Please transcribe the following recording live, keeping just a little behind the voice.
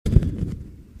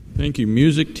Thank you,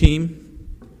 music team.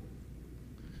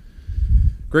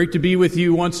 Great to be with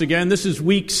you once again. This is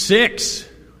week 6.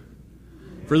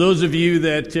 For those of you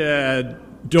that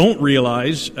don't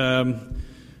realize,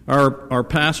 our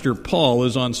pastor Paul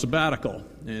is on sabbatical,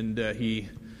 and he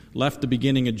left the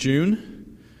beginning of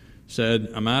June,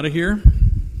 said, I'm out of here.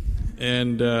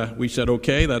 And we said,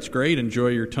 okay, that's great. Enjoy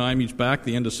your time. He's back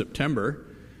the end of September,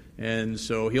 and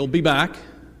so he'll be back.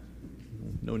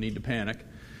 No need to panic.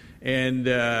 And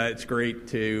it's great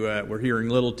to, we're hearing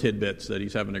little tidbits that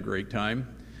he's having a great time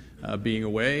being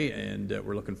away, and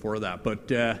we're looking forward to that.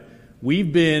 But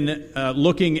we've been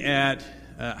looking at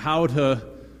how to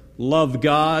love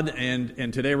God,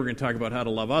 and today we're going to talk about how to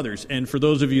love others. And for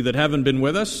those of you that haven't been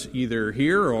with us, either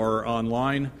here or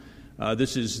online,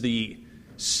 this is the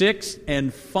 6th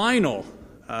and final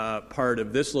part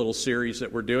of this little series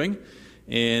that we're doing.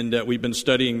 And we've been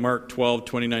studying Mark 12,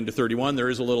 29 to 31. There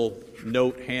is a little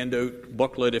note, handout,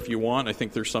 booklet if you want. I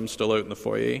think there's some still out in the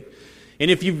foyer.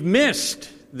 And if you've missed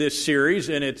this series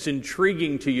and it's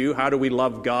intriguing to you, how do we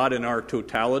love God in our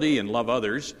totality and love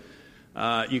others,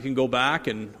 you can go back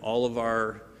and all of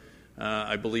our,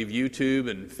 I believe, YouTube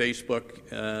and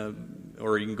Facebook,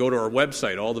 or you can go to our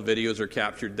website. All the videos are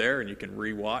captured there, and you can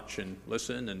rewatch and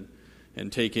listen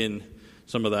and take in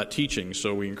some of that teaching.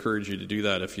 So we encourage you to do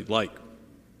that if you'd like.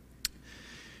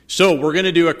 So we're going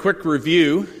to do a quick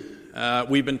review.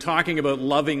 We've been talking about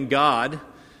loving God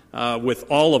with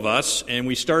all of us, and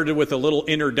we started with a little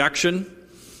introduction,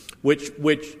 which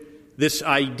this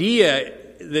idea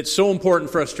that's so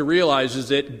important for us to realize is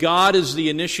that God is the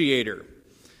initiator.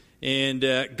 And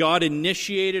God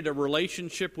initiated a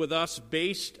relationship with us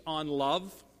based on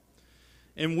love,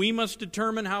 and we must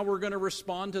determine how we're going to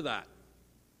respond to that.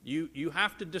 You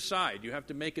have to decide. You have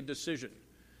to make a decision.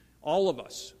 All of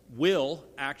us will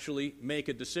actually make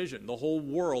a decision. The whole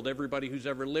world, everybody who's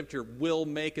ever lived here, will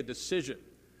make a decision.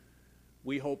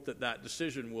 We hope that that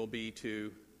decision will be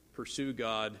to pursue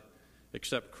God,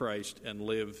 accept Christ, and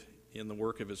live in the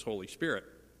work of His Holy Spirit.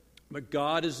 But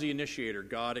God is the initiator.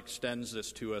 God extends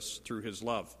this to us through His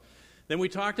love. Then we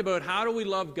talked about how do we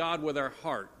love God with our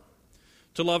heart.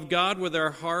 To love God with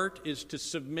our heart is to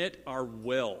submit our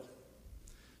will.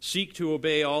 Seek to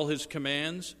obey all His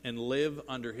commands and live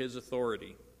under His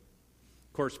authority.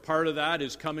 Of course, part of that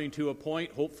is coming to a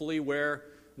point, hopefully, where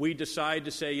we decide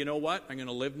to say, you know what, I'm going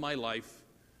to live my life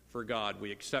for God.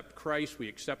 We accept Christ, we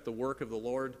accept the work of the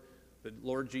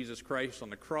Lord Jesus Christ on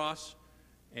the cross,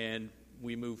 and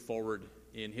we move forward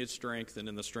in His strength and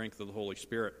in the strength of the Holy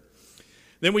Spirit.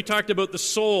 Then we talked about the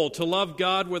soul. To love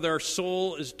God with our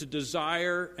soul is to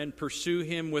desire and pursue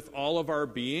Him with all of our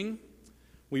being.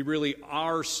 We really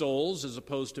are souls, as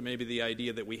opposed to maybe the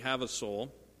idea that we have a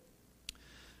soul.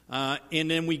 And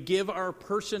then we give our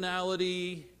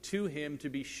personality to Him to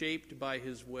be shaped by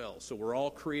His will. So we're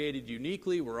all created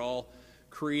uniquely. We're all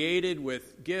created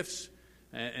with gifts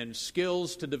and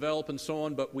skills to develop and so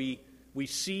on. But we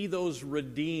see those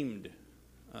redeemed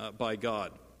by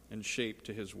God and shaped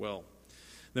to His will.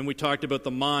 Then we talked about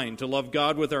the mind. To love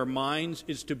God with our minds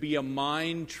is to be a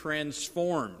mind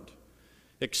transformed,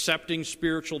 accepting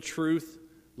spiritual truth,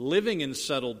 living in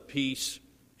settled peace,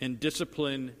 and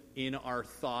discipline in our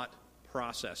thought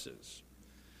processes.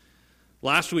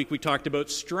 Last week we talked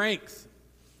about strength.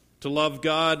 To love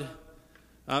God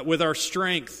with our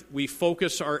strength, we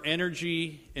focus our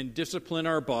energy and discipline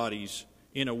our bodies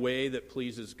in a way that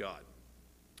pleases God.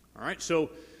 All right, so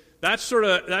that's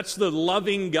the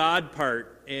loving God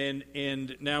part, and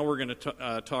now we're going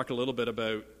to talk a little bit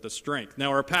about the strength.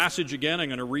 Now our passage again, I'm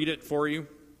going to read it for you,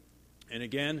 and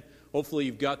again, hopefully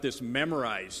you've got this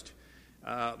memorized,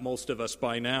 most of us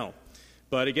by now.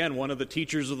 But again, one of the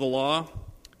teachers of the law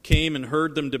came and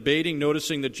heard them debating.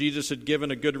 Noticing that Jesus had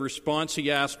given a good response, he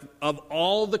asked, of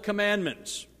all the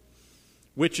commandments,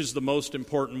 which is the most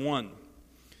important one?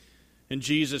 And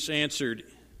Jesus answered,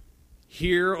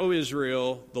 Hear, O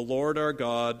Israel, the Lord our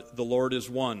God, the Lord is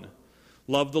one.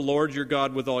 Love the Lord your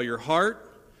God with all your heart,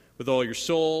 with all your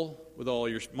soul, with all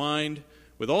your mind,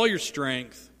 with all your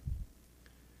strength.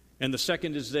 And the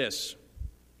second is this,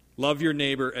 love your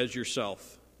neighbor as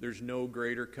yourself. There's no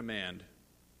greater command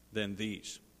than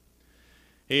these.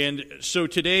 And so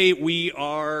today we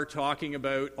are talking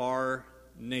about our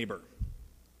neighbor.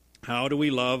 How do we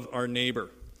love our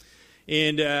neighbor?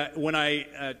 And when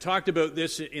I talked about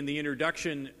this in the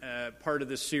introduction part of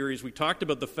this series, we talked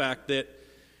about the fact that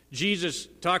Jesus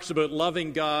talks about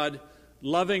loving God,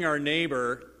 loving our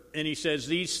neighbor, and He says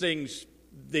these things,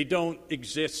 they don't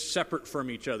exist separate from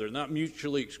each other, not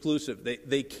mutually exclusive.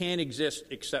 They can't exist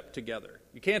except together.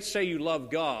 You can't say you love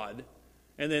God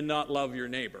and then not love your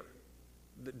neighbor.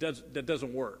 That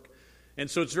doesn't work. And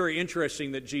so it's very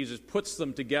interesting that Jesus puts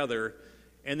them together,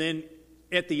 and then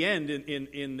at the end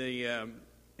in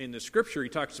the Scripture, he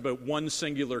talks about one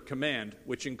singular command,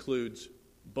 which includes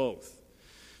both.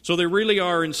 So they really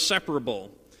are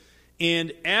inseparable.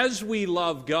 And as we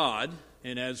love God,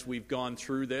 and as we've gone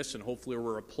through this, and hopefully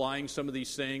we're applying some of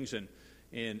these things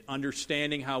and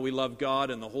understanding how we love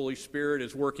God, and the Holy Spirit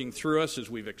is working through us as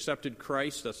we've accepted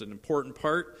Christ, that's an important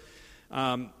part.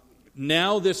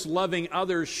 Now this loving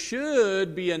others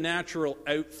should be a natural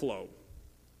outflow.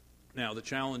 Now the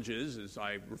challenge is, as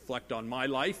I reflect on my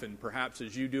life, and perhaps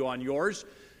as you do on yours,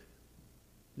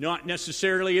 not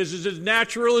necessarily is as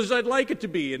natural as I'd like it to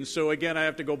be. And so again, I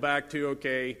have to go back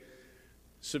to,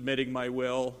 submitting my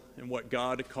will and what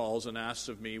God calls and asks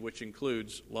of me, which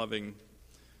includes loving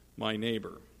my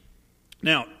neighbor.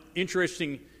 Now,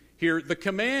 interesting here, the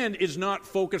command is not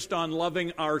focused on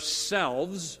loving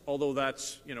ourselves, although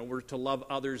that's, we're to love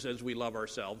others as we love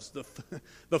ourselves.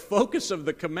 The focus of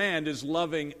the command is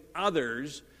loving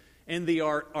others, and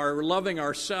our loving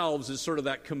ourselves is sort of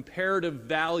that comparative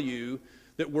value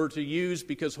that we're to use,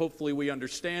 because hopefully we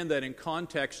understand that in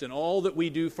context and all that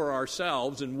we do for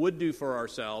ourselves and would do for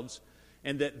ourselves,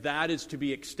 and that is to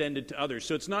be extended to others.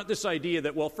 So it's not this idea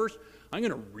that, first I'm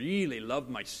going to really love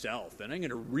myself, and I'm going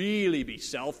to really be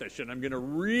selfish, and I'm going to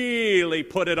really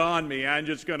put it on me. I'm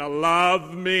just going to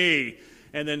love me.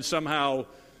 And then somehow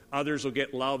others will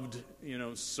get loved,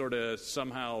 sort of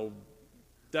somehow.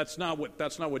 That's not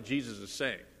what Jesus is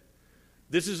saying.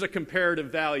 This is a comparative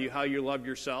value, how you love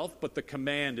yourself, but the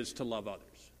command is to love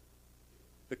others.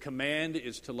 The command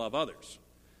is to love others.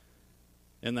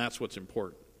 And that's what's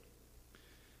important.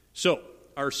 So,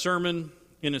 our sermon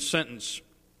in a sentence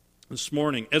this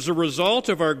morning. As a result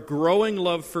of our growing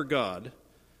love for God,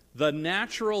 the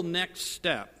natural next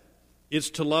step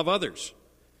is to love others,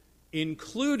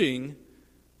 including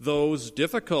those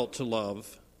difficult to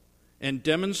love, and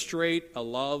demonstrate a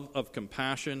love of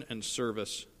compassion and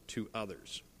service to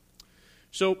others.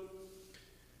 So,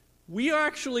 we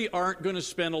actually aren't going to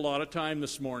spend a lot of time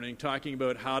this morning talking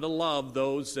about how to love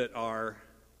those that are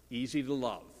easy to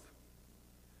love.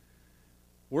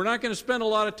 We're not going to spend a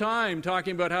lot of time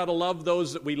talking about how to love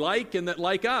those that we like and that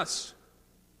like us.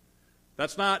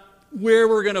 That's not where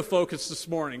we're going to focus this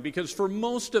morning, because for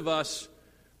most of us,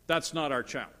 that's not our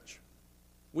challenge.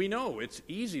 We know it's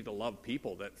easy to love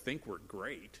people that think we're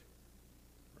great,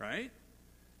 right?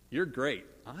 You're great.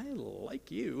 I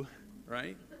like you,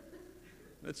 right?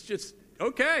 That's just,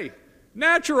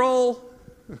 natural,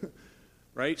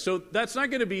 right? So that's not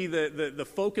going to be the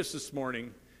focus this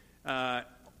morning.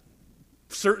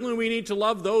 Certainly we need to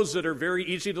love those that are very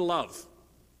easy to love.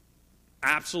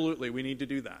 Absolutely, we need to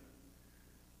do that.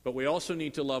 But we also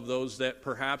need to love those that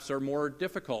perhaps are more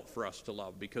difficult for us to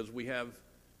love, because we have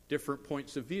different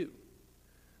points of view.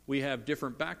 We have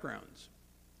different backgrounds.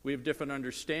 We have different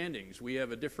understandings. We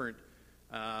have a different,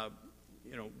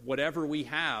 whatever we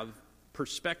have,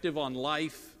 perspective on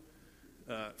life,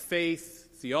 faith,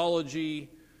 theology,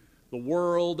 the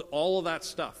world, all of that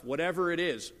stuff, whatever it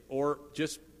is, or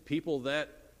just people that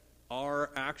are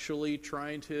actually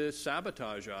trying to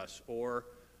sabotage us or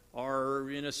are,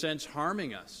 in a sense,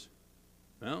 harming us.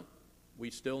 Well,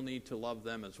 we still need to love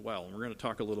them as well, and we're going to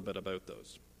talk a little bit about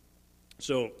those.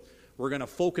 So we're going to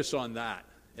focus on that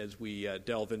as we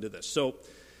delve into this. So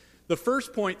the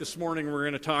first point this morning we're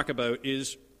going to talk about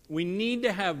is we need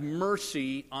to have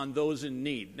mercy on those in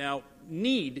need. Now,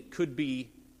 need could be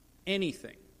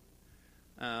anything.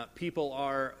 People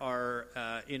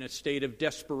are in a state of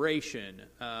desperation,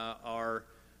 are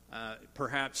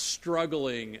perhaps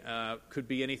struggling, could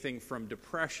be anything from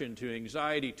depression to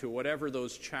anxiety to whatever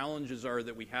those challenges are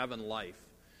that we have in life.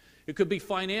 It could be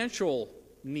financial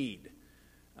need.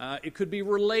 It could be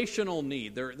relational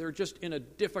need. They're just in a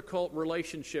difficult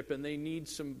relationship and they need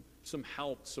some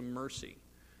help, some mercy.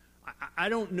 I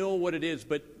don't know what it is,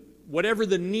 but whatever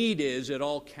the need is, it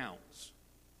all counts.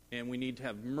 And we need to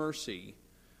have mercy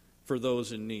for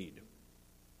those in need.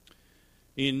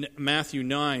 In Matthew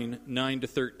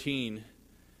 9:9-13,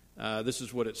 this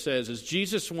is what it says. As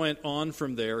Jesus went on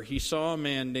from there, he saw a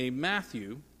man named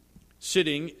Matthew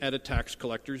sitting at a tax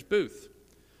collector's booth.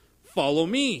 "Follow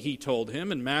me," he told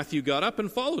him, and Matthew got up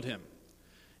and followed him.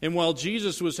 And while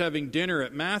Jesus was having dinner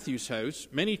at Matthew's house,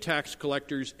 many tax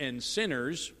collectors and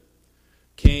sinners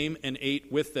came and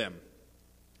ate with them.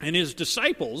 And his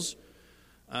disciples,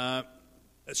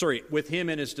 with him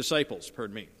and his disciples,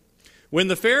 pardon me. When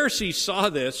the Pharisees saw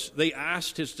this, they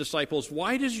asked his disciples,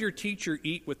 "Why does your teacher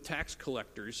eat with tax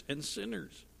collectors and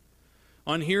sinners?"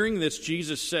 On hearing this,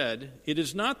 Jesus said, "It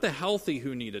is not the healthy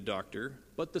who need a doctor,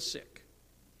 but the sick.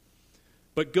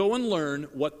 But go and learn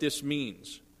what this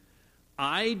means.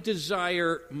 I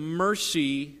desire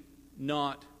mercy,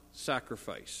 not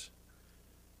sacrifice.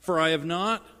 For I have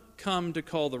not come to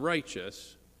call the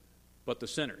righteous, but the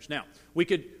sinners. Now, we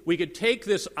could take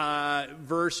this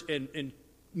verse and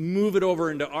move it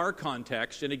over into our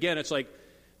context. And again, it's like,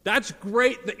 that's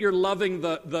great that you're loving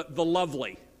the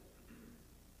lovely.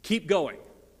 Keep going.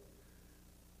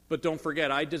 But don't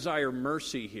forget, I desire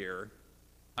mercy here.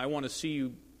 I want to see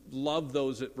you love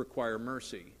those that require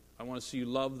mercy. I want to see you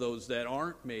love those that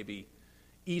aren't maybe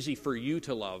easy for you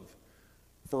to love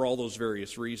for all those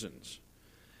various reasons.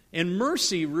 And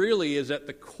mercy really is at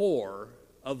the core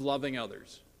of loving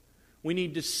others. We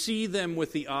need to see them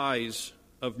with the eyes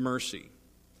of mercy.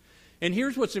 And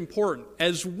here's what's important.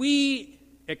 As we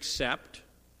accept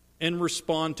and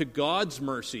respond to God's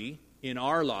mercy in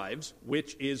our lives,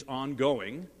 which is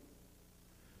ongoing,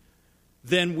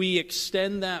 then we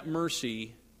extend that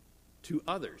mercy to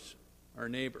others, our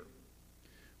neighbor.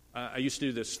 I used to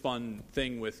do this fun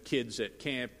thing with kids at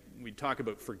camp. We'd talk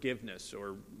about forgiveness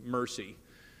or mercy.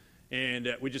 And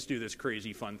we just do this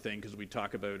crazy fun thing because we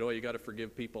talk about, you got to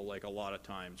forgive people like a lot of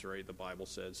times, right? The Bible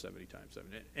says 70 times 7.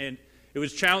 And it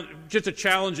was just a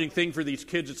challenging thing for these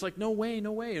kids. It's like, no way.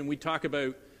 And we talk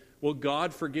about, well,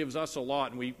 God forgives us a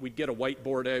lot. And we'd get a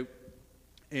whiteboard out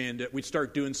and we'd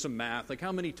start doing some math. Like,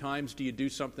 how many times do you do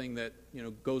something that,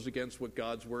 goes against what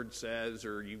God's word says,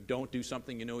 or you don't do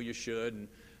something you should? And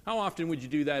how often would you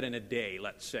do that in a day,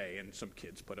 let's say? And some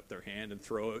kids put up their hand and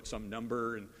throw out some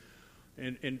number.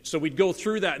 And so we'd go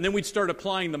through that, and then we'd start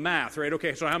applying the math, right?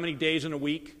 Okay, so how many days in a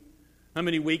week? How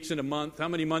many weeks in a month? How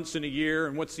many months in a year?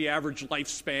 And what's the average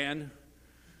lifespan?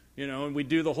 And we'd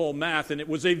do the whole math, and it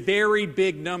was a very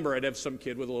big number. I'd have some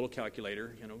kid with a little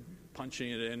calculator,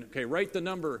 punching it in. Okay, write the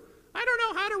number. I don't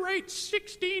know how to write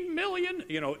 16 million,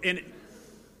 and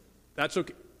that's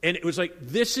okay. And it was like,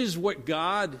 this is what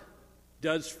God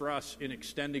does for us in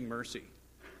extending mercy,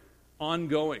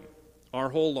 ongoing, our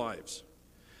whole lives.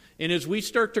 And as we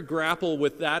start to grapple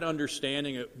with that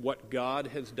understanding of what God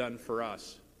has done for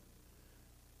us,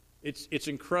 it's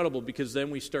incredible, because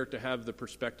then we start to have the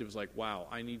perspectives like, wow,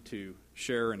 I need to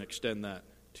share and extend that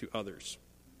to others.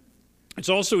 It's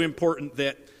also important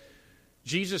that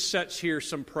Jesus sets here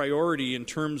some priority in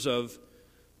terms of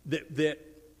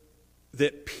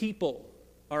that people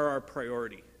are our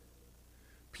priority.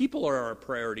 People are our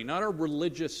priority, not our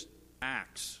religious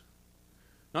acts.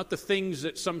 Not the things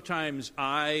that sometimes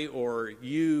I or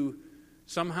you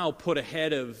somehow put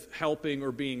ahead of helping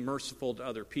or being merciful to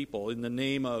other people in the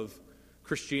name of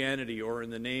Christianity or in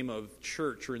the name of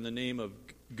church or in the name of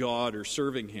God or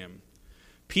serving Him.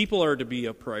 People are to be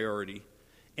a priority.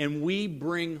 And we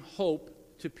bring hope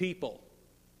to people.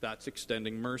 That's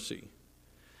extending mercy.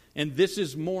 And this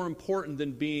is more important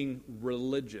than being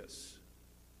religious.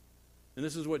 And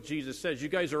this is what Jesus says. You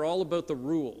guys are all about the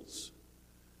rules.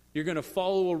 You're going to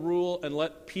follow a rule and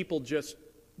let people just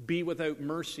be without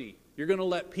mercy. You're going to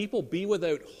let people be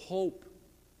without hope.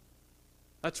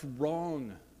 That's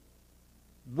wrong.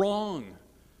 Wrong.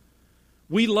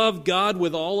 We love God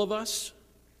with all of us,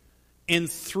 and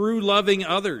through loving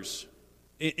others.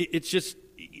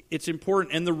 It's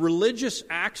important. And the religious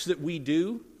acts that we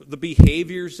do, the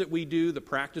behaviors that we do, the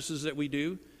practices that we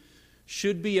do,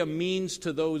 should be a means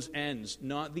to those ends,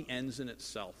 not the ends in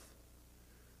itself.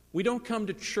 We don't come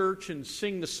to church and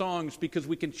sing the songs because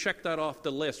we can check that off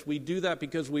the list. We do that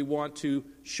because we want to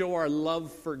show our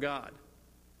love for God.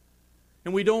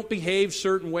 And we don't behave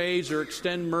certain ways or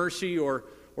extend mercy or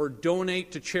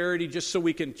donate to charity just so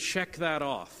we can check that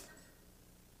off.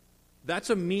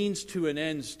 That's a means to an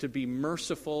end, to be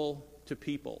merciful to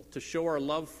people, to show our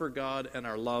love for God and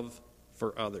our love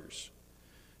for others.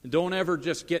 And don't ever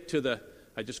just get to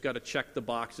I just got to check the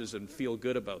boxes and feel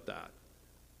good about that.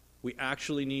 We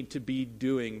actually need to be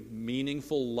doing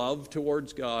meaningful love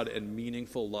towards God and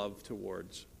meaningful love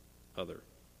towards others.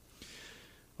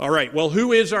 All right, well,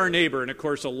 who is our neighbor? And of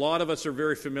course, a lot of us are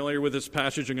very familiar with this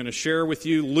passage. I'm going to share with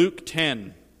you Luke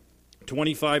 10,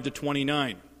 25 to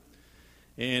 29.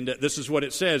 And this is what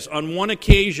it says. On one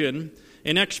occasion,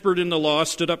 an expert in the law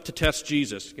stood up to test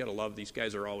Jesus. You got to love, these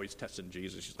guys are always testing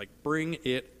Jesus. He's like, bring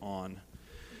it on.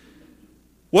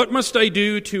 What must I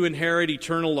do to inherit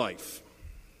eternal life?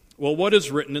 Well, what is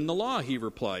written in the law? He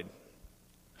replied.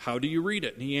 How do you read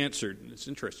it? And he answered. And it's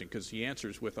interesting because he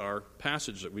answers with our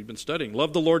passage that we've been studying.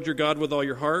 Love the Lord your God with all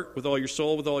your heart, with all your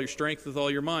soul, with all your strength, with all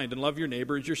your mind, and love your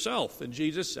neighbor as yourself. And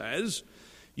Jesus says,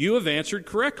 you have answered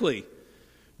correctly.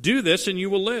 Do this and you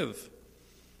will live.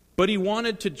 But he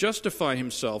wanted to justify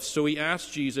himself, so he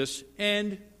asked Jesus,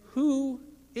 and who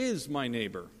is my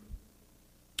neighbor?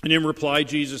 And in reply,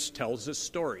 Jesus tells this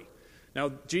story.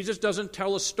 Now, Jesus doesn't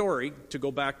tell a story, to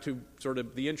go back to sort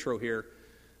of the intro here,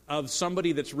 of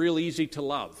somebody that's real easy to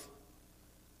love.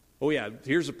 Oh yeah,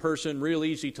 here's a person real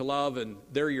easy to love, and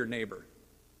they're your neighbor.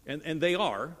 And they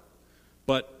are,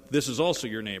 but this is also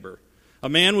your neighbor. A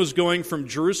man was going from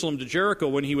Jerusalem to Jericho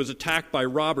when he was attacked by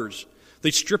robbers.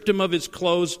 They stripped him of his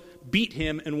clothes, beat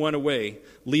him, and went away,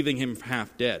 leaving him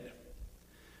half dead.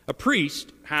 A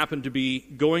priest happened to be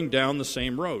going down the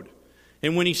same road,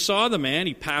 and when he saw the man,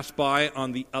 he passed by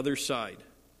on the other side.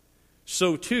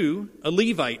 So too, a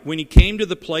Levite, when he came to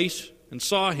the place and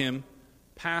saw him,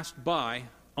 passed by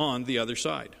on the other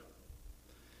side.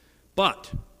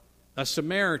 But a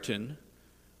Samaritan,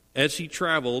 as he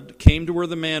traveled, came to where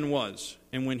the man was,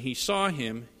 and when he saw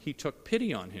him, he took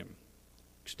pity on him,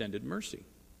 extended mercy.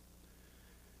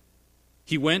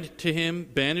 He went to him,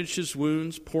 bandaged his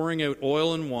wounds, pouring out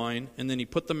oil and wine, and then he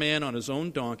put the man on his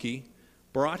own donkey,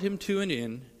 brought him to an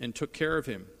inn, and took care of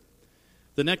him.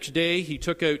 The next day he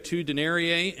took out 2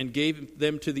 denarii and gave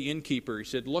them to the innkeeper. He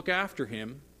said, "Look after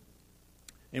him,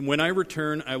 and when I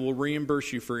return, I will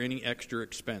reimburse you for any extra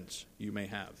expense you may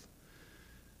have."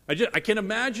 I can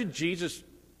imagine Jesus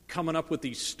coming up with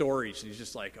these stories. He's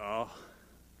just like, "Oh,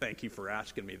 thank you for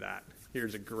asking me that.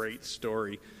 Here's a great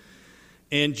story."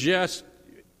 And just,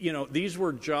 these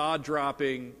were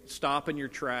jaw-dropping, stop in your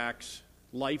tracks,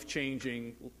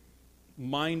 life-changing,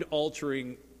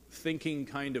 mind-altering, thinking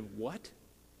kind of, what?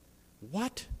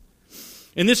 What?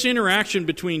 And this interaction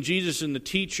between Jesus and the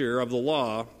teacher of the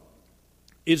law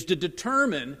is to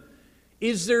determine,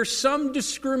 is there some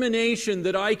discrimination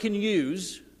that I can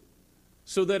use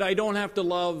so that I don't have to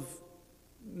love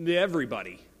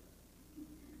everybody?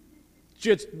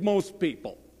 Just most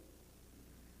people.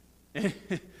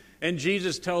 And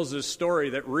Jesus tells this story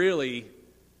that really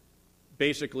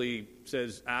basically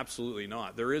says absolutely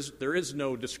not. There is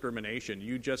no discrimination.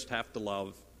 You just have to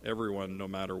love everyone no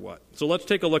matter what. So let's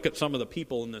take a look at some of the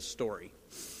people in this story.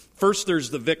 First,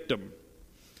 there's the victim.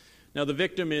 Now, the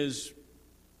victim is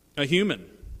a human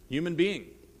being.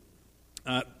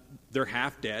 They're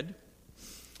half dead,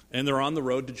 and they're on the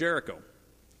road to Jericho.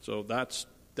 So that's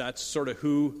sort of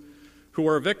who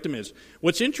our victim is.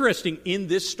 What's interesting in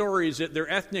this story is that their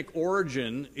ethnic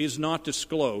origin is not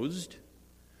disclosed.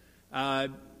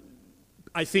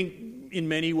 I think in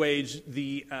many ways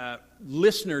the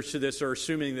listeners to this are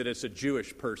assuming that it's a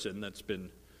Jewish person that's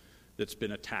been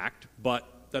attacked, but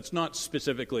that's not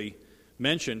specifically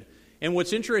mentioned. And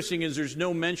what's interesting is there's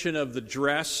no mention of the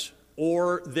dress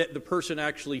or that the person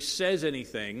actually says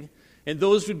anything. And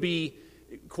those would be,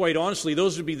 quite honestly,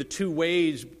 the 2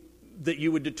 ways that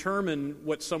you would determine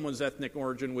what someone's ethnic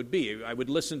origin would be. I would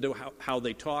listen to how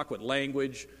they talk, what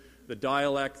language, the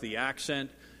dialect, the accent,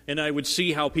 and I would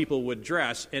see how people would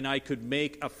dress, and I could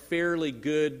make a fairly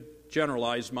good,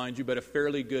 generalized, mind you, but a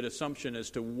fairly good assumption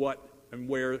as to what and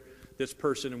where this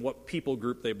person and what people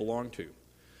group they belong to.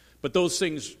 But those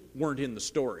things weren't in the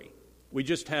story. We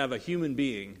just have a human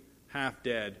being, half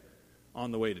dead,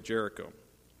 on the way to Jericho.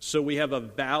 So we have a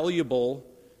valuable,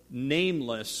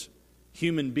 nameless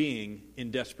human being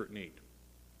in desperate need.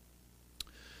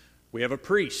 We have a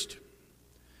priest.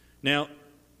 Now,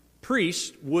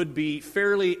 priests would be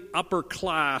fairly upper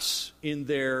class in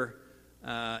their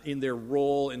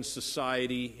role in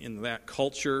society, in that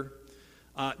culture.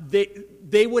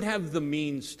 They would have the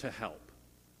means to help.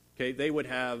 Okay, they would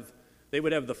have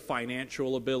the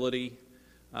financial ability.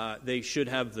 They should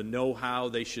have the know-how.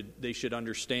 They should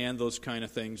understand those kind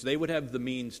of things. They would have the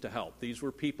means to help. These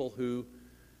were people who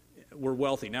were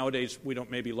wealthy. Nowadays, we don't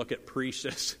maybe look at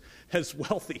priests as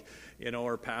wealthy.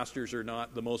 Our pastors are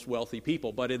not the most wealthy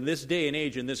people. But in this day and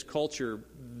age, in this culture,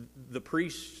 the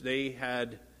priests, they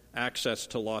had access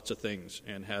to lots of things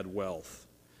and had wealth.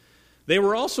 They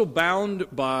were also bound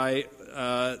by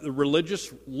the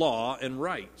religious law and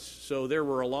rites. So there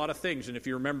were a lot of things. And if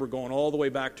you remember going all the way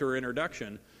back to our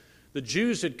introduction, the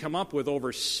Jews had come up with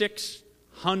over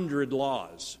 600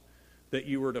 laws that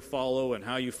you were to follow and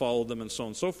how you followed them and so on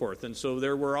and so forth. And so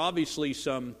there were obviously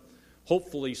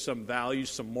hopefully some values,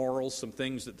 some morals, some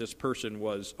things that this person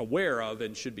was aware of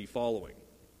and should be following.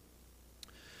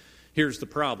 Here's the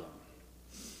problem.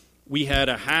 We had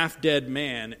a half-dead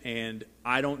man, and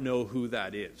I don't know who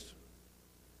that is.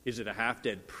 Is it a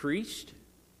half-dead priest?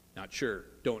 Not sure.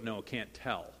 Don't know. Can't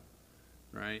tell.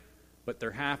 Right? But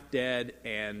they're half-dead,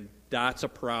 and that's a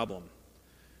problem.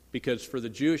 Because for the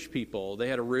Jewish people, they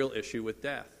had a real issue with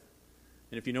death.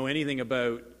 And if you know anything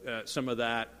about some of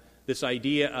that, this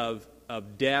idea of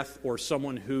death or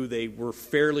someone who they were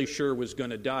fairly sure was going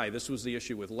to die, this was the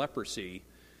issue with leprosy,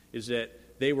 is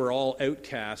that they were all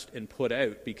outcast and put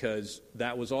out because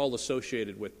that was all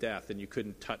associated with death, and you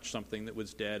couldn't touch something that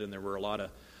was dead, and there were a lot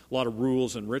of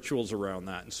rules and rituals around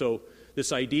that. And so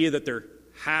this idea that they're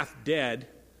half dead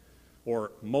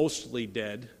or mostly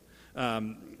dead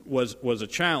was a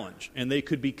challenge, and they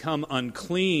could become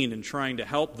unclean in trying to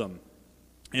help them.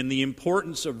 And the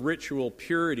importance of ritual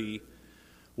purity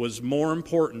was more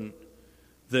important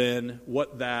than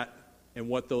what that and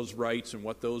what those rites and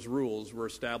what those rules were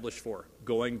established for.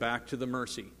 Going back to the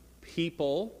mercy,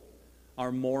 people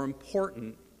are more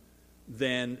important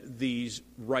than these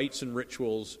rites and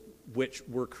rituals which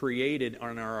were created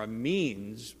and are a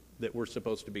means that we're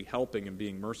supposed to be helping and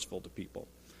being merciful to people.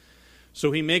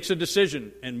 So he makes a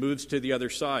decision and moves to the other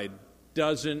side.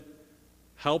 Doesn't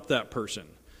help that person.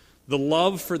 The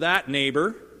love for that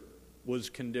neighbor was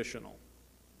conditional.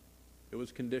 It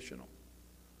was conditional.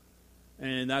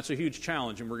 And that's a huge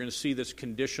challenge, and we're going to see this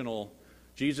conditional.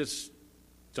 Jesus,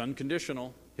 it's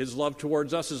unconditional. His love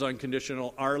towards us is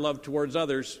unconditional. Our love towards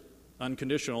others,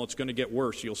 unconditional. It's going to get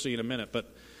worse. You'll see in a minute,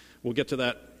 but we'll get to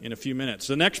that in a few minutes.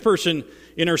 The next person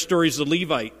in our story is the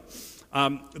Levite.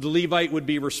 The Levite would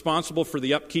be responsible for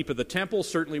the upkeep of the temple,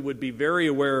 certainly would be very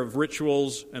aware of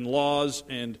rituals and laws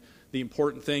and the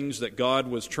important things that God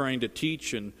was trying to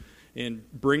teach and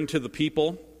bring to the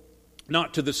people.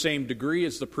 Not to the same degree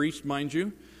as the priest, mind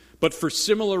you, but for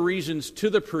similar reasons to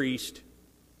the priest,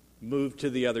 moved to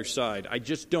the other side. I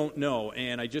just don't know,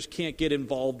 and I just can't get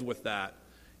involved with that.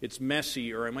 It's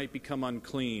messy, or I might become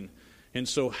unclean. And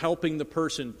so helping the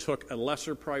person took a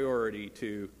lesser priority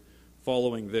to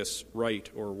following this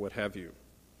rite or what have you.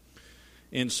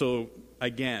 And so,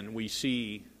 again, we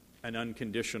see a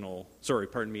conditional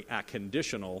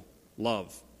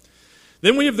love.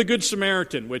 Then we have the Good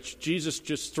Samaritan, which Jesus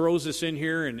just throws us in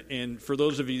here, and for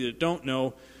those of you that don't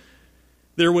know,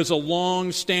 there was a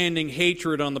long-standing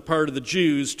hatred on the part of the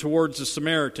Jews towards the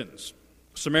Samaritans.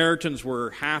 Samaritans were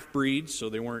half-breeds, so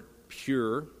they weren't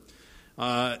pure,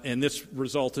 and this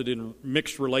resulted in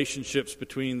mixed relationships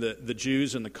between the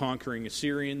Jews and the conquering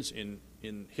Assyrians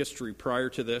in history prior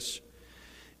to this.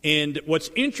 And what's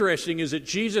interesting is that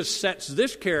Jesus sets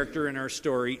this character in our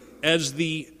story as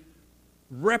the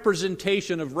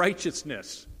representation of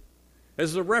righteousness,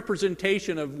 as the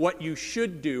representation of what you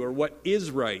should do or what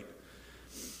is right.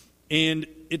 And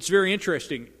it's very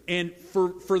interesting. And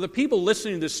for the people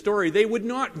listening to this story, they would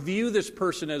not view this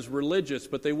person as religious,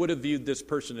 but they would have viewed this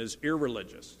person as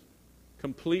irreligious.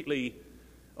 Completely,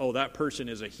 that person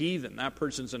is a heathen, that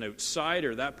person's an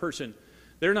outsider, that person,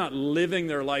 they're not living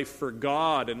their life for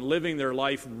God and living their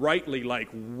life rightly like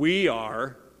we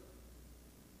are.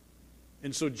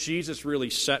 And so Jesus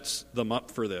really sets them up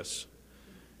for this.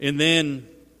 And then,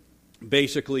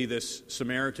 basically, this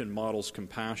Samaritan models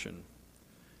compassion.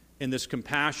 And this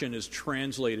compassion is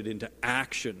translated into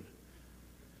action.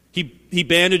 He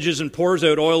bandages and pours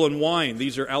out oil and wine.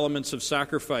 These are elements of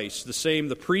sacrifice, the same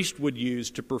the priest would use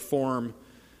to perform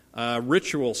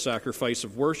ritual sacrifice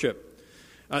of worship.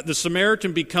 The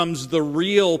Samaritan becomes the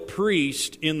real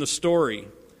priest in the story.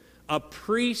 A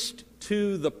priest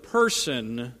to the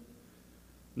person,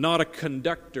 not a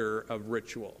conductor of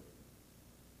ritual.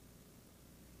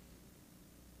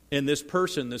 And this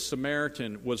person, this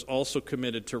Samaritan, was also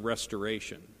committed to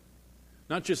restoration.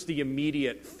 Not just the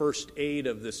immediate first aid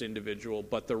of this individual,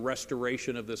 but the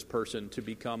restoration of this person to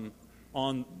become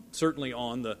certainly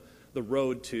on the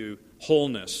road to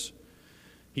wholeness.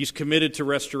 He's committed to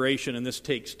restoration, and this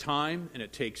takes time and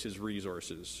it takes his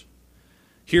resources.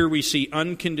 Here we see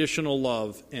unconditional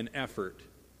love and effort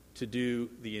to do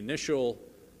the initial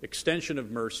extension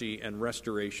of mercy and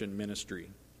restoration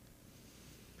ministry.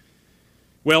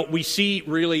 Well, we see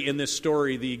really in this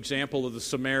story the example of the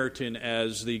Samaritan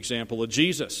as the example of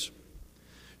Jesus.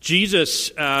 Jesus,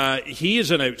 he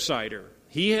is an outsider.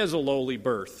 He has a lowly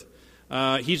birth.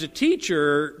 He's a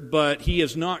teacher, but he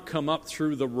has not come up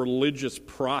through the religious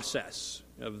process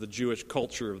of the Jewish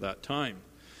culture of that time.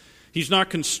 He's not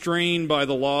constrained by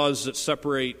the laws that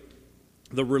separate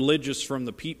the religious from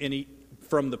the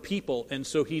people, and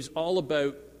so he's all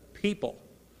about people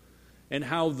and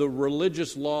how the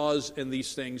religious laws and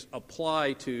these things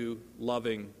apply to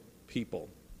loving people.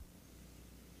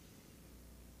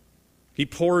 He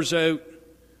pours out,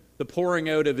 the pouring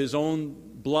out of his own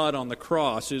blood on the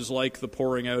cross is like the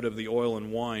pouring out of the oil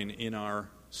and wine in our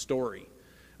story.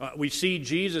 We see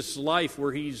Jesus' life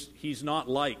where he's not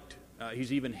liked.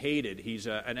 He's even hated. He's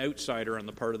an outsider on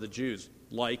the part of the Jews,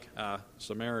 like a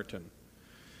Samaritan.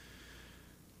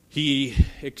 He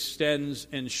extends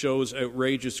and shows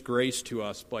outrageous grace to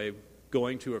us by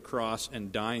going to a cross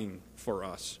and dying for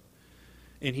us.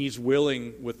 And he's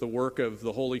willing, with the work of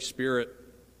the Holy Spirit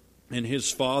and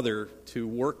His Father to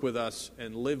work with us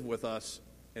and live with us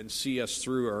and see us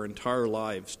through our entire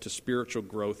lives to spiritual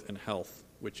growth and health,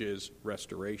 which is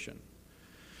restoration.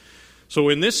 So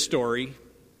in this story,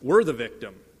 we're the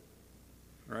victim,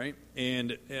 right?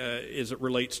 And as it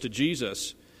relates to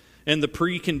Jesus. And the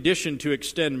precondition to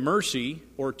extend mercy,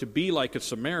 or to be like a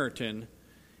Samaritan,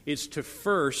 is to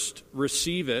first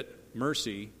receive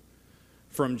mercy,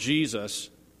 from Jesus,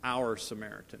 our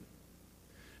Samaritan.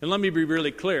 And let me be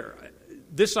really clear.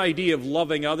 This idea of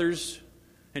loving others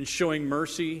and showing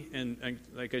mercy, and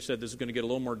like I said, this is going to get a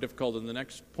little more difficult in the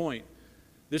next point.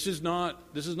 This is not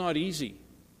easy.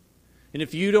 And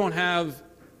if you don't have,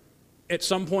 at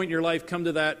some point in your life, come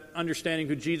to that understanding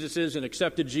who Jesus is and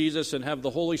accepted Jesus and have the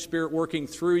Holy Spirit working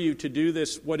through you to do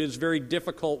this, what is very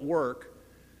difficult work,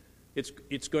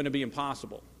 it's going to be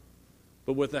impossible.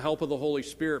 But with the help of the Holy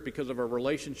Spirit, because of our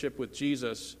relationship with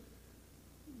Jesus,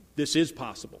 this is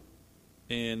possible.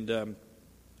 And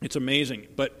it's amazing.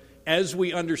 But as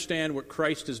we understand what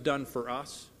Christ has done for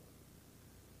us,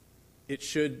 it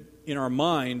should, in our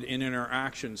mind and in our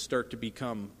actions, start to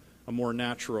become a more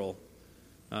natural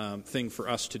thing for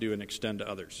us to do and extend to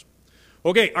others.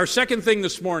 Okay, our second thing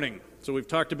this morning. So we've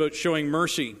talked about showing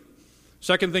mercy.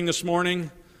 Second thing this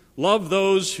morning, love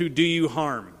those who do you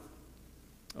harm.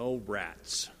 Oh,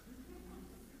 rats.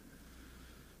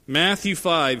 Matthew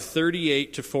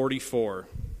 5:38-44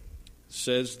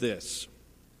 says this.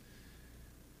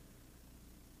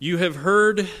 You have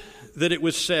heard that it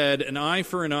was said, an eye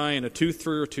for an eye and a tooth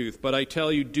for a tooth. But I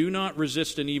tell you, do not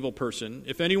resist an evil person.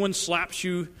 If anyone slaps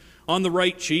you on the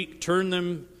right cheek, turn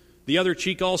them the other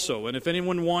cheek also. And if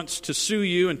anyone wants to sue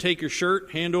you and take your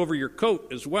shirt, hand over your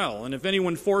coat as well. And if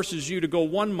anyone forces you to go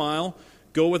 1 mile,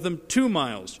 go with them 2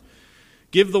 miles.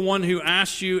 Give the one who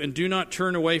asks you, and do not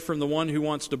turn away from the one who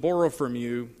wants to borrow from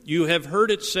you. You have heard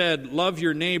it said, love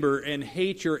your neighbor and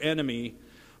hate your enemy.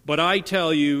 But I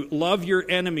tell you, love your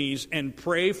enemies and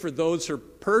pray for those who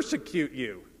persecute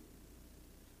you.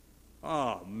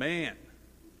 Oh, man.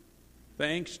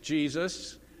 Thanks,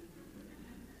 Jesus.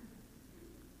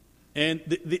 And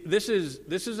this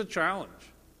is a challenge.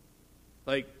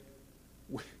 Like,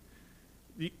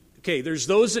 okay, there's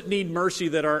those that need mercy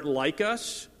that aren't like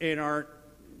us and aren't,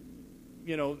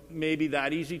 maybe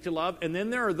that easy to love. And then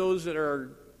there are those that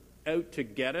are out to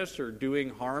get us or doing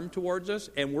harm towards us,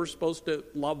 and we're supposed to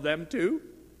love them too.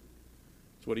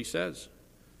 That's what he says.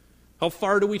 How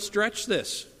far do we stretch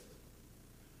this?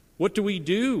 What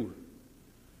do?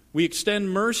 We extend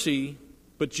mercy,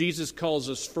 but Jesus calls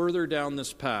us further down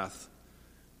this path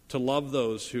to love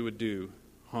those who would do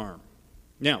harm.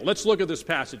 Now, let's look at this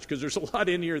passage, because there's a lot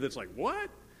in here that's like, what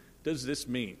does this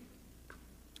mean?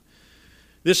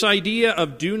 This idea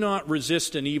of do not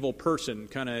resist an evil person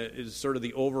kind of is sort of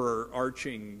the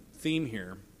overarching theme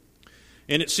here.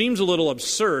 And it seems a little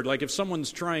absurd. Like if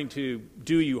someone's trying to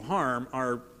do you harm,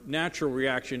 our natural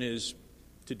reaction is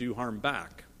to do harm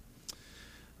back.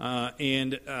 But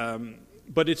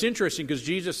it's interesting because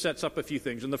Jesus sets up a few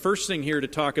things. And the first thing here to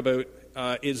talk about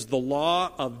is the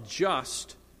law of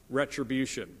just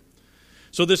retribution.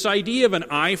 So this idea of an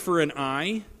eye for an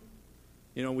eye,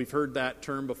 we've heard that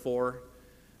term before.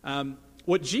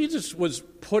 What Jesus was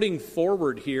putting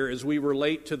forward here as we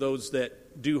relate to those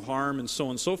that do harm and so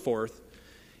on and so forth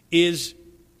is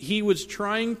he was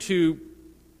trying to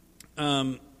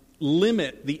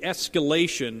limit the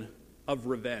escalation of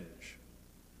revenge.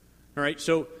 All right,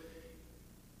 so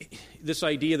this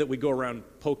idea that we go around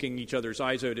poking each other's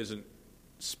eyes out isn't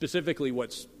specifically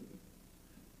what's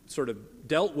sort of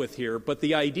dealt with here, but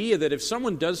the idea that if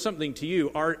someone does something to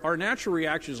you, our natural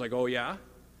reaction is like, oh yeah?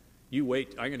 You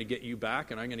wait, I'm going to get you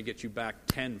back, and I'm going to get you back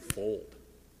tenfold,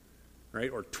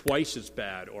 right? Or twice as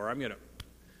bad, or I'm going to,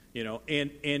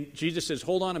 and Jesus says,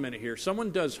 hold on a minute here.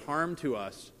 Someone does harm to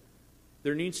us,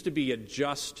 there needs to be a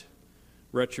just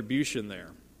retribution there.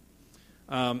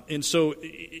 And so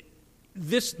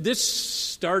this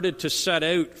started to set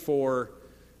out for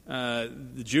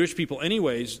the Jewish people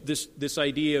anyways, this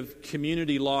idea of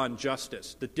community law and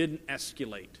justice that didn't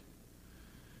escalate.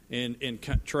 And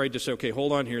tried to say, okay,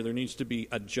 hold on here, there needs to be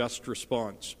a just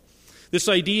response. This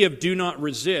idea of do not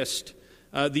resist,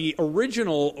 the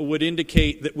original would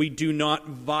indicate that we do not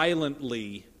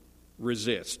violently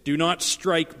resist. Do not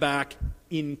strike back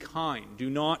in kind. Do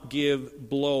not give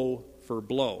blow for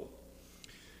blow.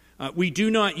 We do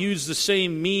not use the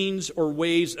same means or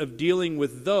ways of dealing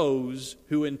with those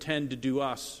who intend to do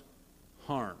us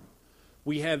harm.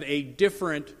 We have a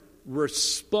different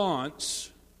response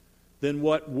than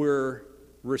what we're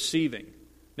receiving.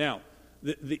 Now,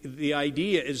 the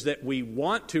idea is that we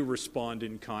want to respond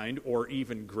in kind or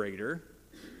even greater,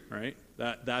 right?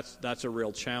 That's a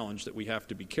real challenge that we have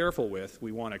to be careful with.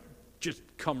 We want to just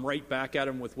come right back at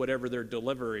them with whatever they're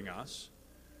delivering us,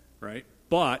 right?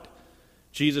 But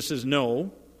Jesus says,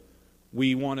 no,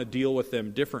 we want to deal with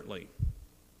them differently.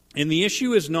 And the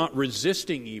issue is not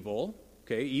resisting evil.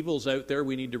 Okay, evil's out there,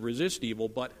 we need to resist evil,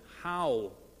 but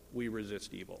how we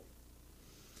resist evil.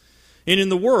 And in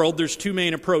the world, there's two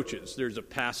main approaches. There's a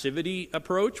passivity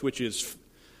approach, which is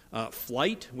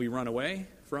flight, we run away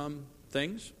from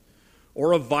things,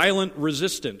 or a violent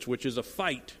resistance, which is a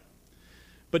fight.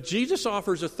 But Jesus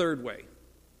offers a third way,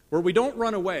 where we don't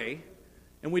run away,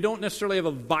 and we don't necessarily have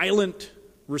a violent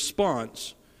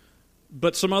response,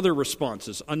 but some other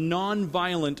responses. A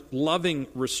non-violent, loving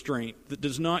restraint that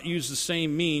does not use the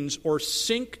same means or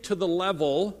sink to the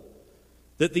level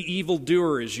that the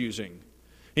evildoer is using.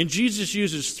 And Jesus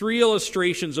uses three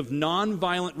illustrations of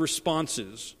non-violent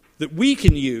responses that we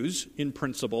can use in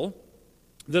principle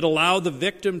that allow the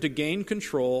victim to gain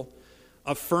control,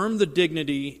 affirm the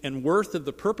dignity and worth of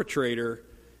the perpetrator,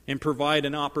 and provide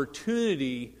an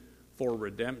opportunity for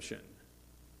redemption.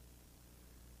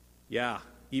 Yeah,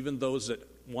 even those that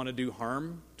want to do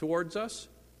harm towards us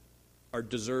are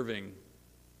deserving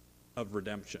of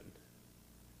redemption.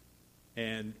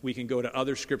 And we can go to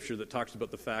other scripture that talks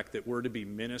about the fact that we're to be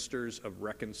ministers of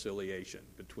reconciliation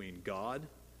between God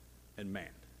and man.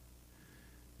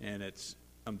 And it's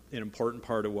an important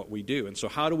part of what we do. And so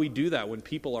how do we do that when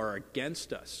people are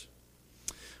against us?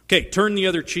 Okay, turn the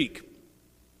other cheek.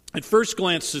 At first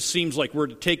glance, this seems like we're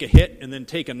to take a hit and then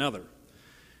take another,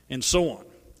 and so on.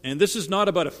 And this is not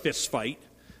about a fist fight.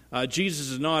 Jesus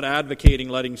is not advocating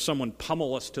letting someone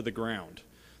pummel us to the ground.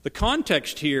 The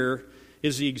context here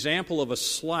is the example of a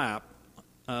slap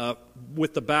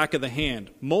with the back of the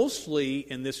hand, mostly,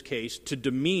 in this case, to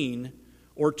demean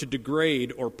or to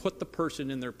degrade or put the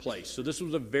person in their place. So this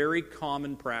was a very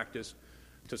common practice,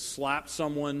 to slap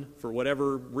someone for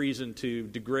whatever reason, to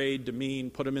degrade, demean,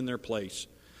 put them in their place.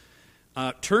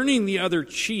 Turning the other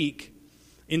cheek,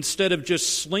 instead of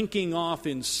just slinking off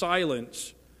in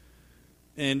silence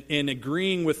and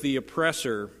agreeing with the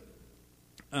oppressor,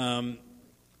 and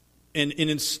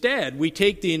instead we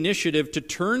take the initiative to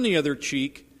turn the other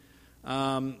cheek,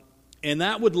 and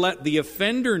that would let the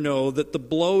offender know that the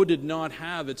blow did not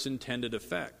have its intended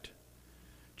effect.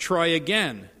 Try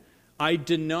again. I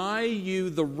deny you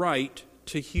the right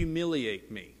to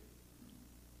humiliate me.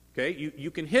 Okay, you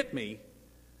can hit me,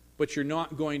 but you're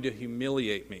not going to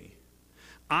humiliate me.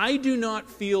 I do not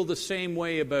feel the same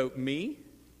way about me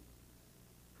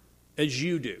as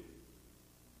you do.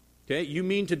 Okay, you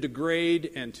mean to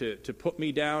degrade and to put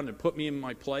me down and put me in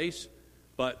my place,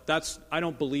 but I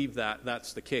don't believe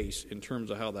that's the case in terms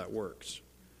of how that works.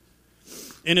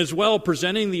 And as well,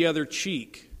 presenting the other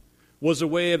cheek was a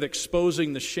way of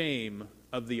exposing the shame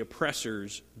of the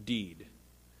oppressor's deed.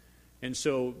 And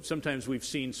so sometimes we've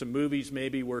seen some movies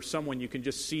maybe where someone, you can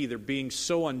just see they're being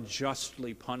so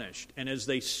unjustly punished. And as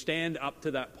they stand up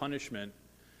to that punishment,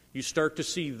 you start to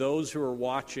see those who are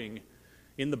watching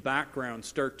in the background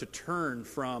start to turn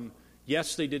from,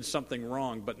 yes, they did something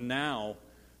wrong, but now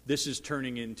this is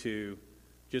turning into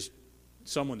just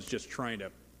someone's just trying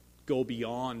to go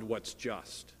beyond what's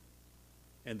just.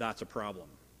 And that's a problem.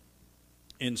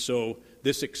 And so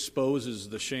this exposes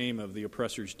the shame of the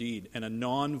oppressor's deed, and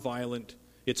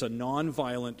it's a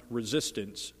nonviolent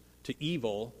resistance to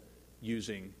evil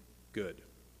using good.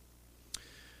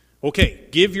 Okay,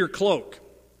 give your cloak.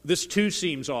 This too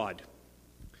seems odd.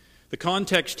 The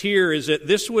context here is that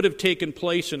this would have taken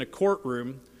place in a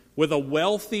courtroom with a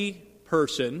wealthy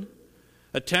person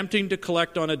attempting to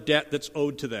collect on a debt that's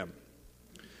owed to them.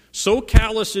 So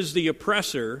callous is the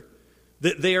oppressor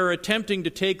that they are attempting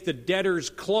to take the debtor's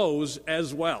clothes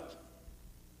as well.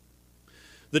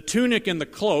 The tunic and the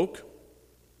cloak,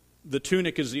 the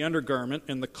tunic is the undergarment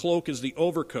and the cloak is the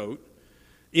overcoat,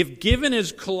 if given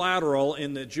as collateral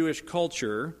in the Jewish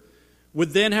culture,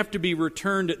 would then have to be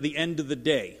returned at the end of the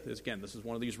day. Again, this is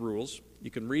one of these rules.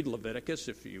 You can read Leviticus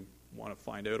if you want to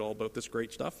find out all about this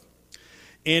great stuff.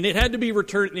 And it had to be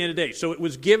returned at the end of the day. So it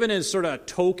was given as sort of a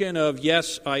token of,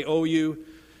 yes, I owe you,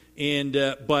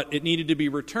 but it needed to be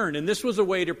returned. And this was a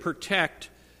way to protect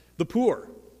the poor,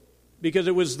 because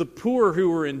it was the poor who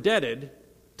were indebted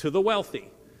to the wealthy.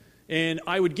 And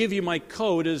I would give you my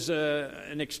coat as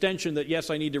an extension that, yes,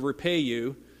 I need to repay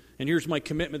you, and here's my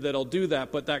commitment that I'll do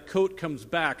that, but that coat comes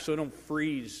back so I don't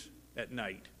freeze at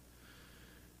night.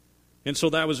 And so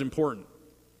that was important.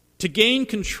 To gain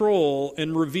control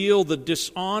and reveal the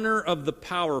dishonor of the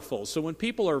powerful. So when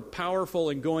people are powerful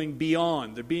and going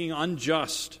beyond, they're being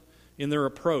unjust in their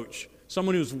approach.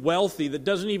 Someone who's wealthy that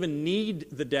doesn't even need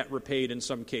the debt repaid in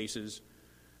some cases,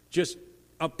 just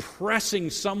oppressing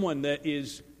someone that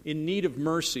is in need of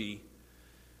mercy,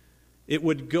 it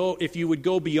would go, if you would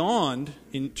go beyond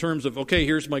in terms of, okay,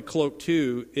 here's my cloak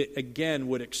too, it again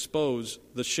would expose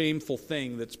the shameful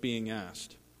thing that's being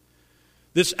asked.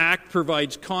 This act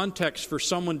provides context for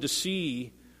someone to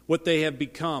see what they have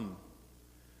become.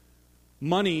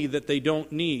 Money that they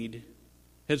don't need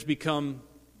has become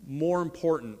more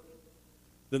important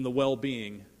than the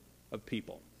well-being of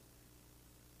people.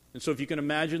 And so if you can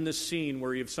imagine this scene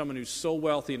where you have someone who's so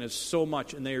wealthy and has so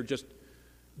much, and they are just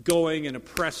going and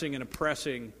oppressing,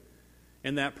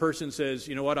 and that person says,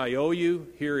 you know what, I owe you,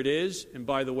 here it is, and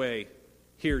by the way,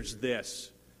 here's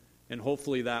this. And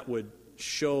hopefully that would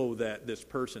show that this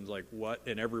person's like, what?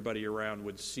 And everybody around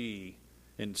would see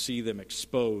them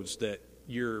exposed that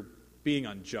you're being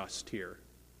unjust here.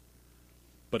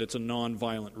 But it's a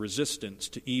nonviolent resistance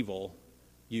to evil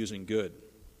using good.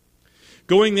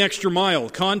 Going the extra mile.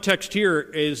 Context here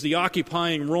is the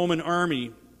occupying Roman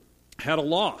army had a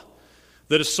law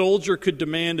that a soldier could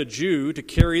demand a Jew to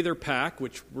carry their pack,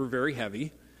 which were very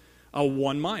heavy,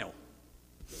 1 mile.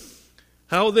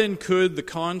 How then could the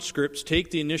conscripts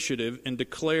take the initiative and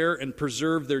declare and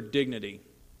preserve their dignity?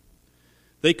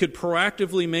 They could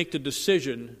proactively make the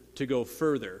decision to go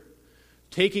further,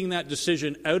 taking that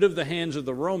decision out of the hands of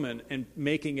the Roman and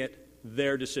making it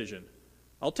their decision.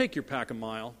 I'll take your pack a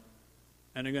mile,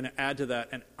 and I'm going to add to that,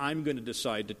 and I'm going to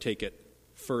decide to take it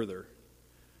further.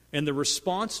 And the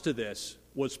response to this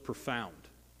was profound.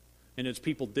 And as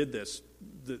people did this,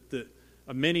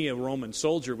 many a Roman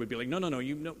soldier would be like, no,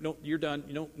 you're done.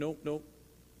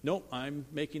 No, I'm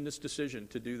making this decision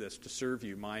to do this, to serve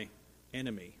you, my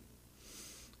enemy.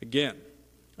 Again,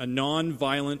 a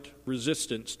non-violent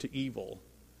resistance to evil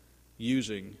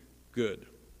using good.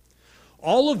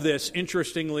 All of this,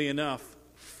 interestingly enough,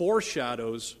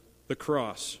 foreshadows the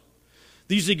cross.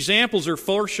 These examples are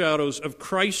foreshadows of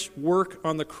Christ's work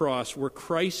on the cross, where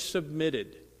Christ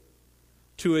submitted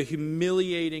to a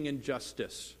humiliating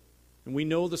injustice. And we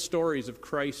know the stories of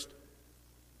Christ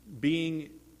being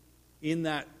in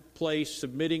that place,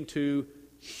 submitting to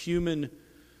human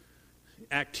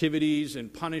activities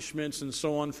and punishments and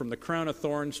so on, from the crown of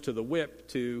thorns to the whip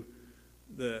to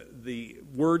the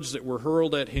words that were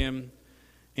hurled at him,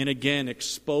 and again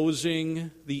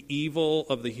exposing the evil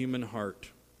of the human heart.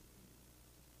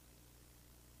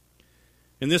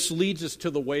 And this leads us to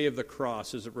the way of the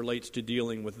cross as it relates to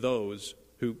dealing with those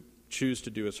who choose to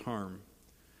do us harm.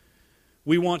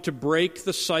 We want to break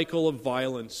the cycle of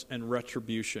violence and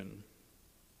retribution.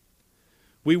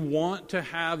 We want to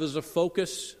have as a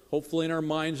focus, hopefully in our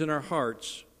minds and our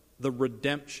hearts, the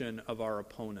redemption of our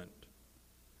opponent.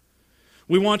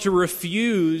 We want to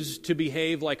refuse to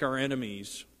behave like our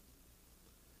enemies.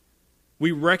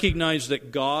 We recognize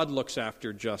that God looks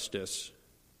after justice,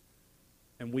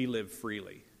 and we live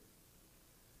freely.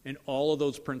 And all of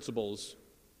those principles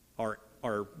are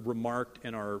remarked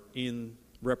and are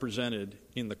represented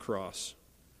in the cross.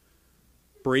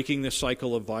 Breaking the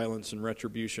cycle of violence and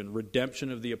retribution,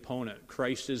 redemption of the opponent.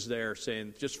 Christ is there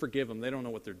saying, just forgive them, they don't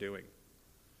know what they're doing.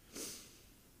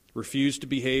 Refuse to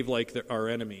behave like our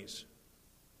enemies.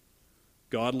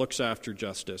 God looks after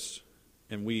justice,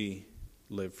 and we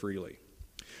live freely.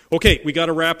 Okay, we got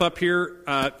to wrap up here.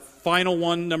 Final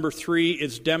one, number 3,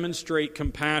 is demonstrate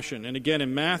compassion. And again,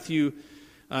 in Matthew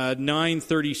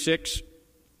 9:36,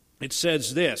 it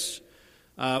says this: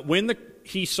 when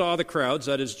he saw the crowds,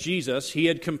 that is Jesus, he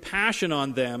had compassion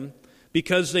on them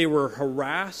because they were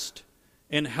harassed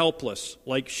and helpless,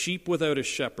 like sheep without a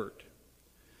shepherd.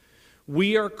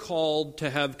 We are called to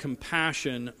have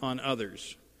compassion on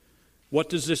others. What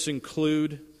does this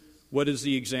include? What is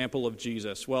the example of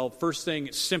Jesus? Well, first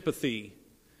thing, sympathy.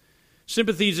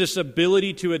 Sympathy is this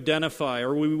ability to identify.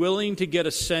 Are we willing to get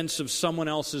a sense of someone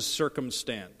else's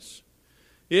circumstance?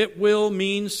 It will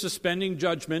mean suspending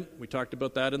judgment. We talked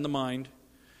about that in the mind.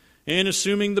 And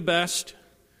assuming the best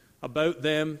about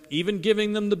them, even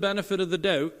giving them the benefit of the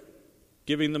doubt.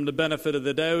 Giving them the benefit of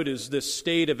the doubt is this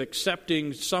state of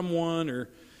accepting someone or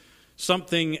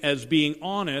something as being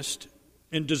honest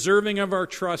and deserving of our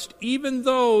trust, even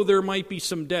though there might be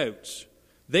some doubts.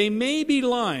 They may be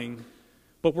lying,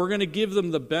 but we're going to give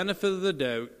them the benefit of the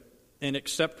doubt and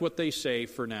accept what they say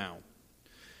for now.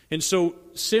 And so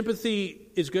sympathy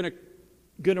is going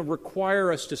to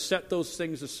require us to set those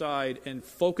things aside and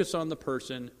focus on the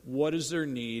person. What is their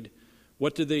need?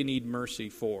 What do they need mercy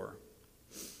for?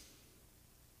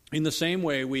 In the same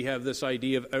way, we have this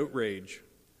idea of outrage.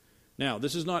 Now,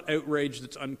 this is not outrage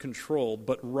that's uncontrolled,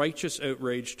 but righteous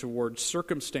outrage towards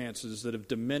circumstances that have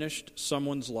diminished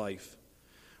someone's life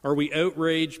Are we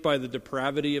outraged by the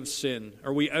depravity of sin?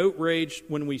 Are we outraged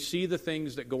when we see the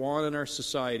things that go on in our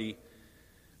society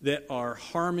that are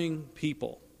harming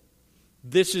people?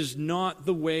 This is not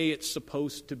the way it's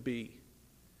supposed to be.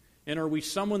 And are we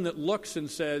someone that looks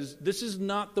and says, this is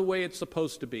not the way it's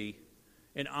supposed to be,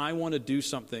 and I want to do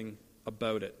something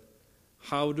about it?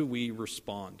 How do we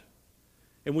respond?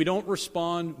 And we don't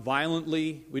respond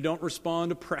violently. We don't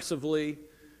respond oppressively.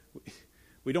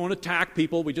 We don't attack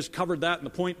people. We just covered that in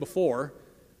the point before.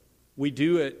 We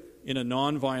do it in a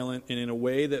nonviolent and in a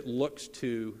way that looks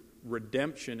to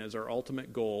redemption as our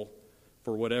ultimate goal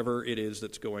for whatever it is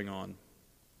that's going on.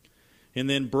 And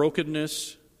then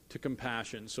brokenness to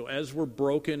compassion. So as we're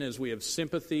broken, as we have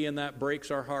sympathy and that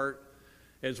breaks our heart,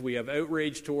 as we have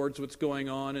outrage towards what's going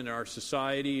on in our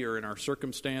society or in our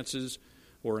circumstances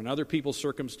or in other people's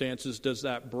circumstances, does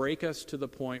that break us to the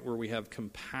point where we have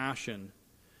compassion?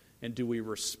 And do we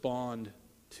respond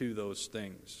to those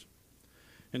things?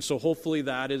 And so hopefully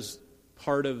that is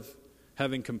part of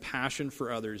having compassion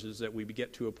for others, is that we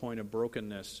get to a point of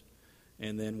brokenness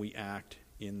and then we act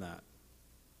in that.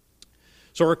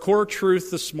 So our core truth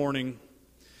this morning,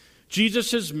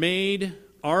 Jesus has made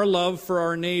our love for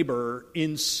our neighbor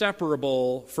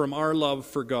inseparable from our love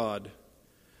for God.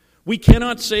 We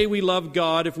cannot say we love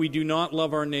God if we do not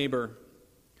love our neighbor.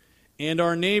 And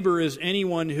our neighbor is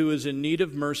anyone who is in need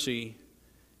of mercy,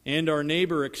 and our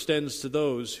neighbor extends to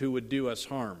those who would do us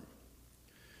harm.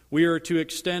 We are to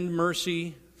extend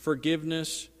mercy,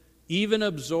 forgiveness, even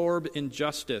absorb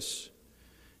injustice.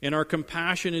 And our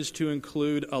compassion is to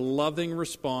include a loving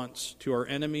response to our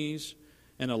enemies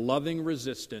and a loving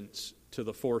resistance to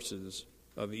the forces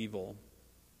of evil.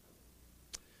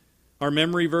 Our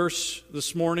memory verse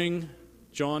this morning,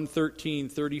 John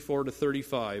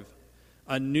 13:34-35.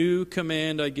 A new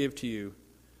command I give to you,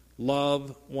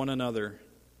 love one another.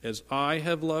 As I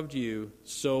have loved you,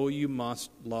 so you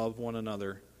must love one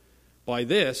another. By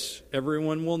this,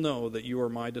 everyone will know that you are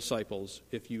my disciples,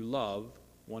 if you love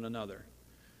one another.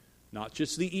 Not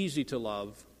just the easy to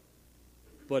love,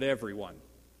 but everyone,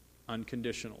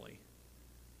 unconditionally.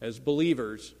 As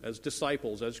believers, as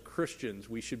disciples, as Christians,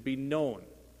 we should be known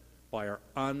by our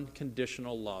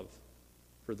unconditional love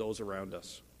for those around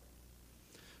us.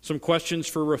 Some questions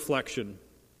for reflection.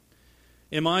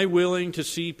 Am I willing to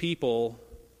see people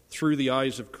through the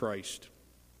eyes of Christ?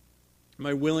 Am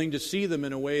I willing to see them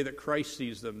in a way that Christ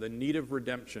sees them, the need of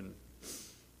redemption?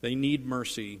 They need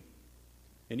mercy,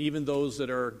 and even those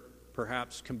that are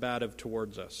perhaps combative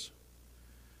towards us.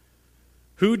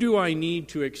 Who do I need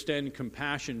to extend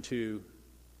compassion to,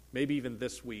 maybe even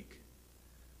this week?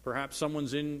 Perhaps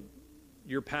someone's in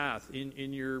your path,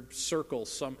 in your circle,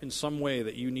 in some way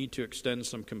that you need to extend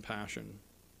some compassion.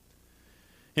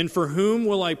 And for whom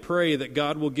will I pray that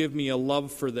God will give me a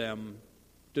love for them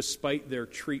despite their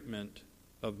treatment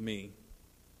of me?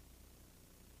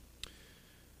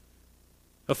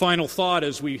 A final thought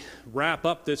as we wrap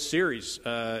up this series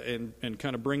and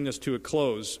kind of bring this to a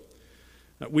close.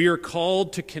 We are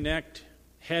called to connect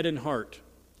head and heart,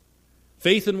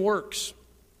 faith and works,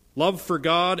 love for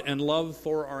God and love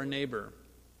for our neighbor.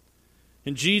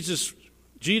 And Jesus'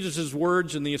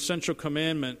 words in the essential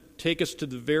commandment take us to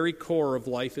the very core of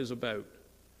life is about.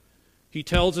 He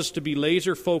tells us to be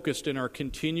laser focused in our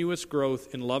continuous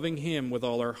growth in loving Him with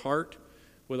all our heart,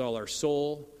 with all our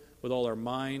soul, with all our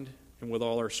mind, and with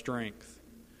all our strength,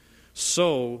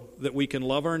 so that we can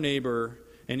love our neighbor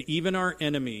and even our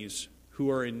enemies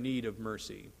who are in need of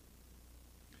mercy.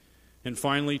 And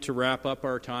finally, to wrap up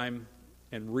our time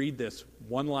and read this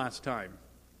one last time.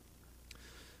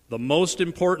 The most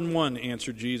important one,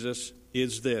 answered Jesus,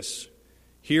 is this.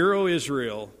 Hear, O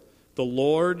Israel, the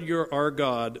Lord our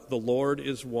God, the Lord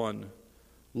is one.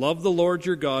 Love the Lord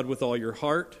your God with all your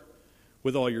heart,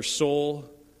 with all your soul,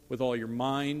 with all your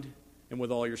mind, and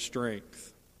with all your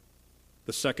strength.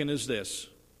 The second is this.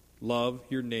 Love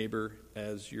your neighbor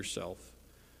as yourself.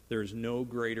 There is no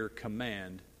greater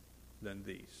command than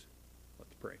these.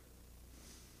 Let's pray.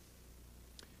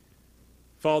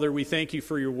 Father, we thank you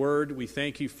for your word. We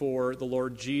thank you for the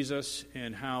Lord Jesus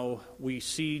and how we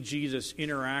see Jesus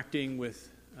interacting with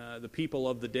the people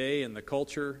of the day and the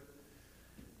culture.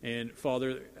 And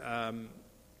Father,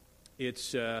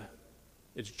 it's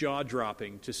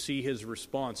jaw-dropping to see his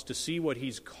response, to see what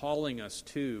he's calling us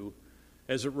to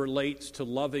as it relates to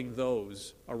loving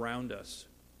those around us.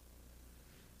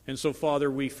 And so, Father,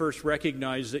 we first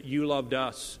recognize that you loved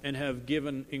us and have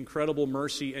given incredible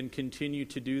mercy and continue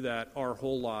to do that our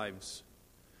whole lives.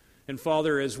 And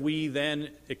Father, as we then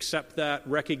accept that,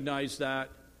 recognize that,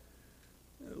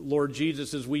 Lord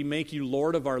Jesus, as we make you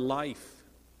Lord of our life,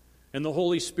 and the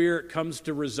Holy Spirit comes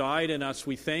to reside in us,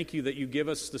 we thank you that you give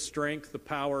us the strength, the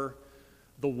power,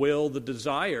 the will, the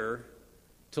desire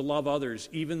to love others,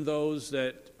 even those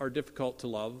that are difficult to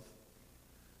love,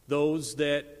 those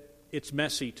that it's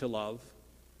messy to love.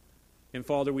 And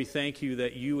Father, we thank you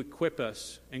that you equip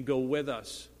us and go with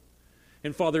us.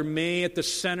 And Father, may at the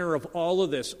center of all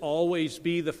of this always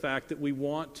be the fact that we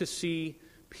want to see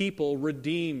people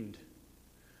redeemed.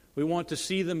 We want to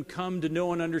see them come to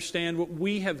know and understand what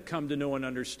we have come to know and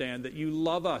understand, that you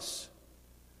love us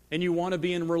and you want to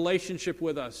be in relationship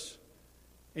with us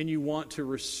and you want to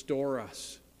restore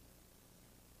us.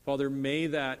 Father, may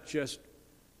that just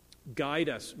guide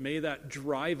us. May that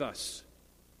drive us.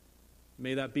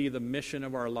 May that be the mission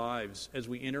of our lives as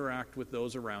we interact with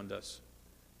those around us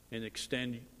and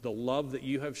extend the love that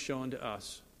you have shown to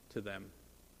us to them.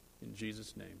 In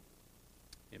Jesus' name,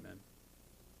 amen.